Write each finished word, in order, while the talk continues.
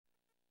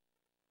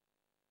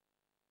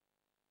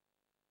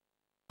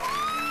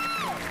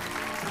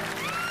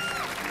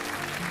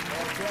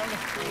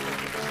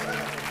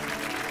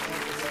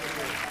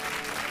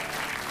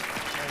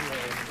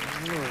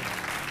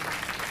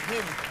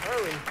Tim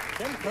Curry.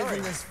 Tim Curry.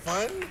 Isn't this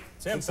fun?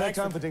 Tim, it's so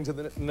comforting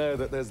to know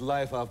that there's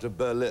life after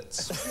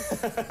Berlitz.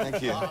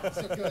 Thank you. Oh,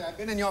 so good. I've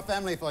been in your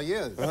family for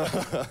years.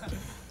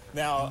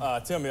 Now,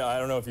 Tim, I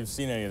don't know if you've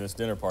seen any of this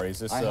dinner party. Is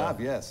this, I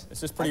have, yes.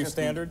 Is this pretty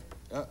standard?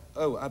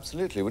 Oh,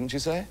 absolutely, wouldn't you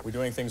say? We're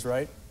doing things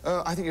right?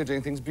 I think you're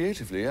doing things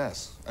beautifully,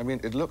 yes. I mean,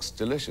 it looks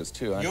delicious,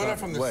 too. You're not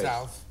from the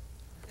South.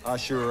 I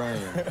sure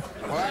am.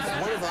 Well,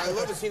 that's wonderful. I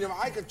love to see them. If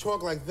I could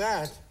talk like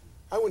that,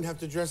 I wouldn't have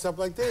to dress up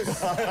like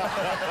this.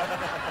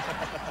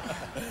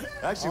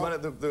 Actually, one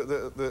of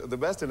the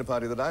best dinner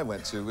party that I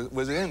went to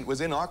was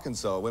in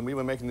Arkansas when we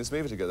were making this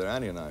movie together,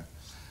 Annie and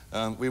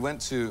I. We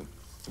went to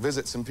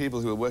visit some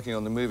people who were working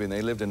on the movie, and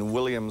they lived in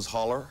Williams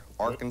Holler,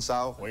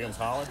 Arkansas. Williams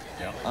Holler?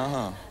 Yeah.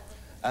 Uh-huh.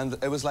 And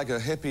it was like a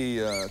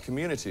hippie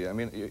community. I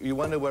mean, you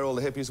wonder where all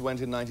the hippies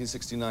went in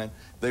 1969.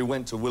 They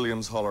went to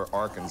Williams Holler,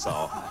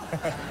 Arkansas.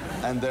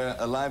 And they're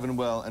alive and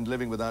well and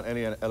living without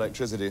any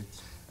electricity.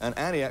 And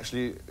Annie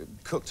actually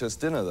cooked us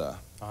dinner there.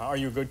 Are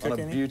you a good cook,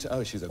 Annie?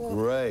 Oh, she's a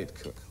great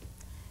cook.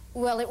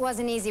 Well, it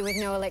wasn't easy with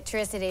no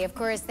electricity. Of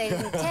course, they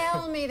didn't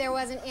tell me there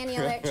wasn't any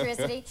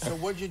electricity. So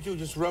what'd you do?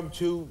 Just rub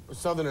two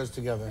Southerners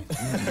together?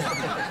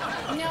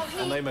 No,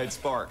 And they made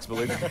sparks,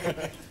 believe me.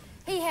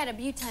 He had a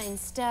butane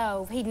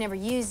stove. He'd never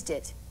used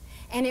it.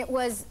 And it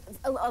was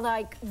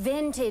like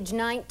vintage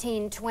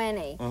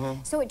 1920.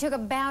 So it took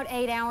about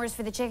 8 hours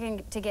for the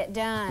chicken to get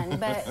done,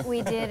 but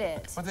we did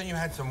it. But then you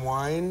had some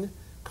wine,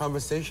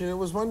 conversation. It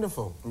was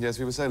wonderful. Yes,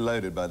 we were so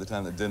loaded by the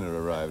time the dinner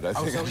arrived. I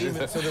think so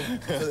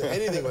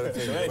anything would have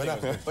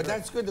taken. But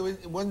that's good.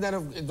 Wasn't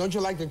that don't you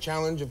like the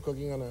challenge of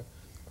cooking on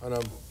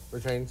a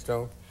butane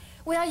stove?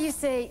 Well, you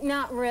see,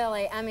 not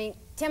really. I mean,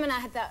 Tim and I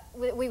had thought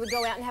we would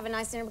go out and have a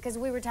nice dinner because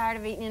we were tired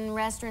of eating in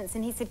restaurants,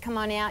 and he said, come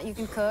on out, you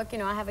can cook. You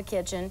know, I have a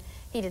kitchen.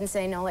 He didn't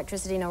say no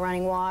electricity, no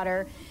running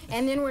water.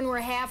 And then when we're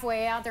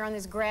halfway out there on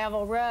this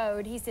gravel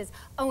road, he says,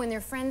 oh, and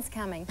their friends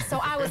coming. So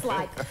I was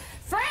like,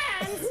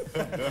 friends?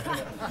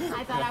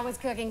 I thought I was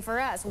cooking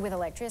for us with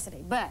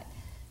electricity, but...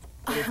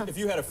 if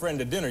you had a friend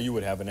at dinner, you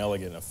would have an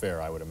elegant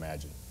affair, I would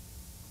imagine.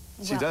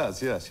 She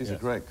does, yes. She's a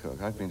great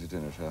cook. I've been to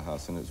dinner at her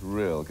house, and it's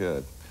real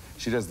good.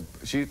 She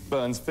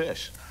burns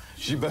fish.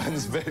 She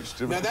burns fish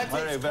now that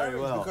takes very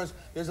well. Because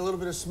there's a little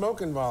bit of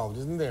smoke involved,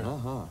 isn't there?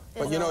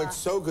 But you know, it's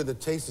so good. The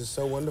taste is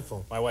so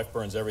wonderful. My wife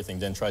burns everything,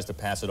 then tries to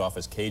pass it off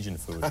as Cajun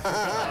food. Well,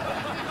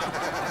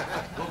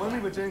 when we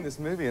were doing this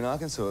movie in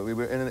Arkansas, we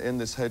were in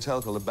this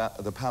hotel called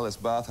the Palace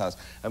Bathhouse,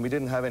 and we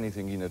didn't have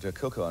anything, you know, to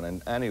cook on,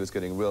 and Annie was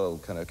getting real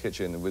kind of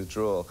kitchen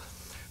withdrawal.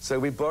 So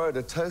we borrowed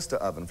a toaster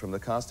oven from the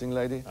casting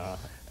lady,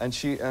 and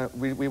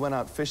we went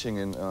out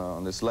fishing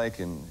on this lake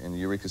in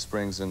Eureka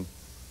Springs,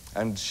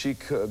 and she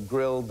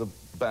grilled the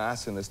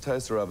bass in this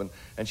toaster oven,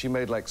 and she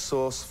made like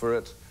sauce for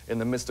it in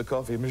the Mr.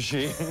 Coffee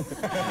machine.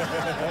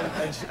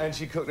 and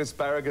she cooked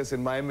asparagus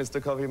in my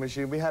Mr. Coffee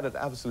machine. We had an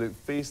absolute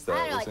feast there.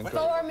 I had like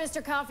incredible. 4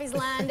 Mr. Coffees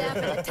lined up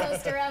and a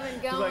toaster oven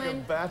going. It was like a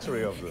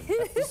battery of them.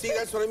 You see,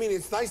 that's what I mean.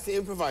 It's nice to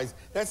improvise.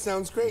 That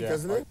sounds great,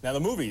 doesn't it? Now, the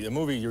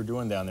movie you're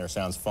doing down there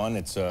sounds fun.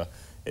 It's,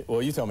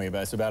 well, you tell me about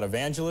it. It's about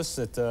evangelists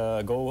that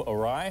go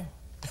awry?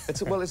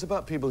 Well, it's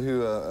about people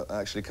who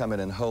actually come in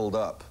and hold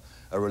up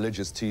a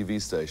religious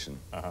TV station.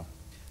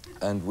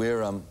 And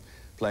we're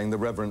playing the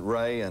Reverend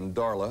Ray and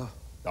Darla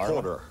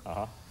Porter.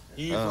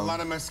 You use a lot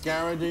of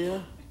mascara, do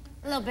you?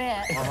 A little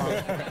bit.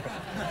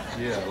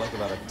 Yeah, like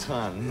about a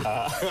ton.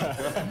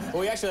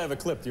 Well, we actually have a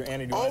clip.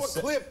 Annie, do you want to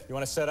clip? You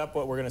want to set up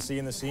what we're going to see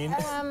in the scene?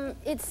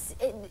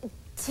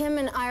 Tim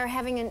and I are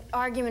having an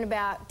argument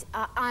about,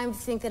 I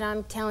think that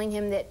I'm telling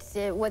him that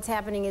what's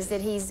happening is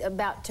that he's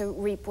about to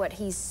reap what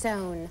he's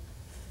sown.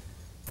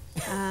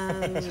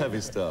 It's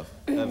heavy stuff.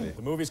 Heavy.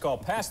 The movie's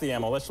called Pass the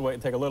Ammo. Let's wait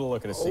and take a little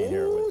look at a scene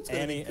here with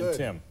Annie and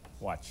Tim.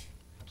 Watch.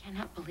 I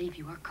cannot believe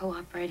you are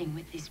cooperating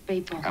with these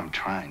people. I'm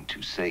trying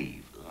to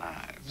save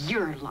lives.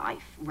 Your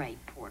life, Ray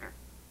Porter.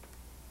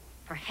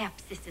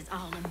 Perhaps this is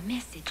all a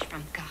message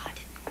from God.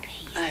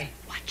 He's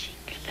watching.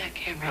 Get that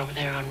camera over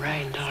there on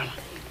Ray and Darla.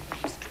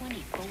 It's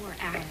 24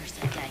 hours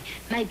a day.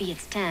 Maybe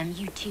it's time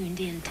you tuned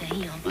in to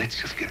him. Let's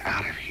just get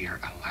out of here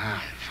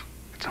alive.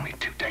 It's only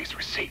 2 days'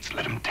 receipts.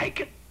 Let him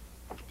take it.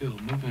 Bill,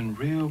 move in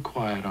real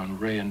quiet on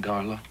Ray and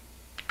Darla.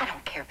 I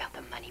don't care about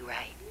the money,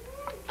 Ray.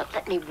 But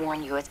let me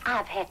warn you, as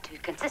I've had to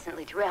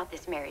consistently throughout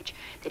this marriage,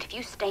 that if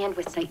you stand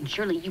with Satan,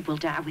 surely you will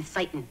die with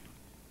Satan.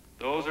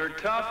 Those are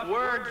tough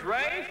words,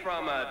 Ray,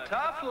 from a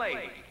tough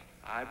lady.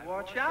 I'd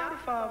watch out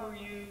if I were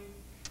you.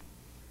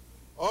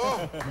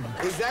 Oh,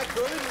 is that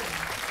good?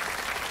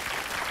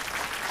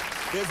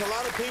 There's a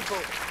lot of people.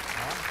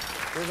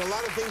 There's a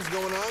lot of things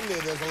going on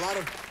there. There's a lot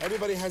of,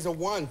 everybody has a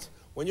want.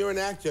 When you're an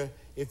actor,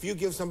 if you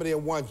give somebody a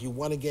want, you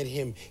want to get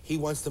him. He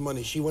wants the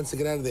money. She wants to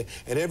get out of there.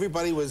 And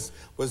everybody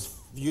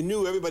you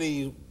knew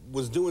everybody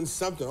was doing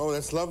something. Oh,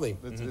 that's lovely.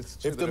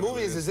 If the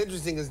movie is as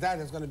interesting as that,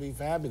 it's going to be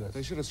fabulous.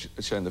 They should have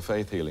shown the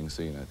faith healing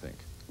scene, I think.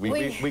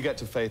 We get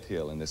to faith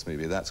heal in this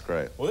movie. That's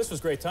great. Well, this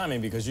was great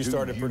timing because you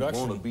started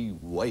production. Do you want to be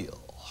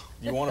whale?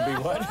 You want to be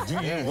what? Do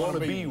you want to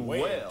be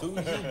whale? Do you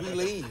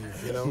believe,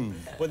 you know?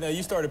 But now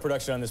you started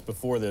production on this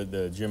before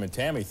the Jim and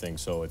Tammy thing,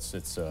 so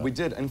it's... We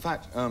did. In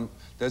fact,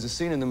 there's a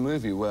scene in the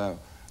movie where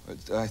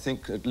I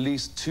think at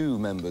least two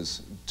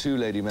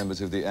lady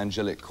members of the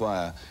angelic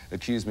choir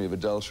accused me of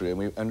adultery,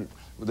 and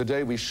the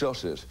day we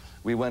shot it,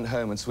 we went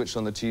home and switched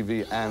on the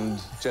TV, and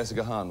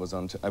Jessica Hahn was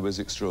on. I was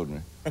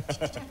extraordinary.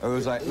 It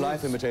was like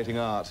life imitating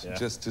art,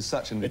 just to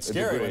such an. It's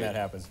scary when that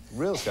happens.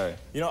 Real scary.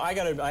 You know,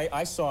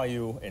 I saw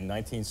you in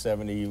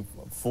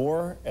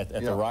 1974 at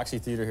the Roxy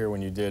Theater here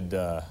when you did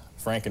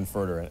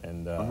Frankenfurter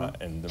and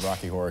the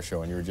Rocky Horror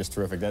Show, and you were just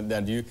terrific.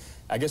 Then do you?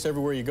 I guess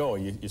everywhere you go,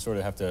 you sort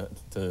of have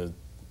to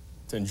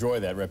enjoy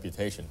that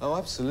reputation. Oh,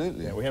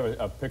 absolutely. Yeah, we have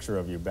a picture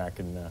of you back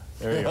in.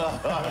 There you go.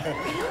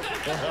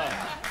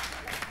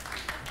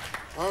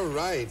 All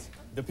right.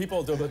 Do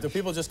people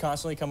just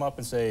constantly come up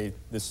and say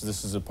this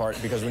is a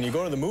part, because when you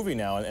go to the movie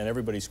now and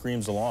everybody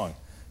screams along,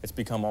 it's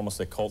become almost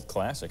a cult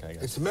classic, I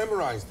guess. It's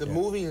memorized. The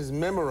movie is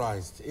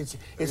memorized. It's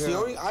the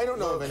only. I don't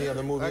know of any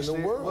other movie in the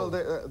world. Well,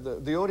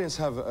 the audience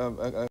have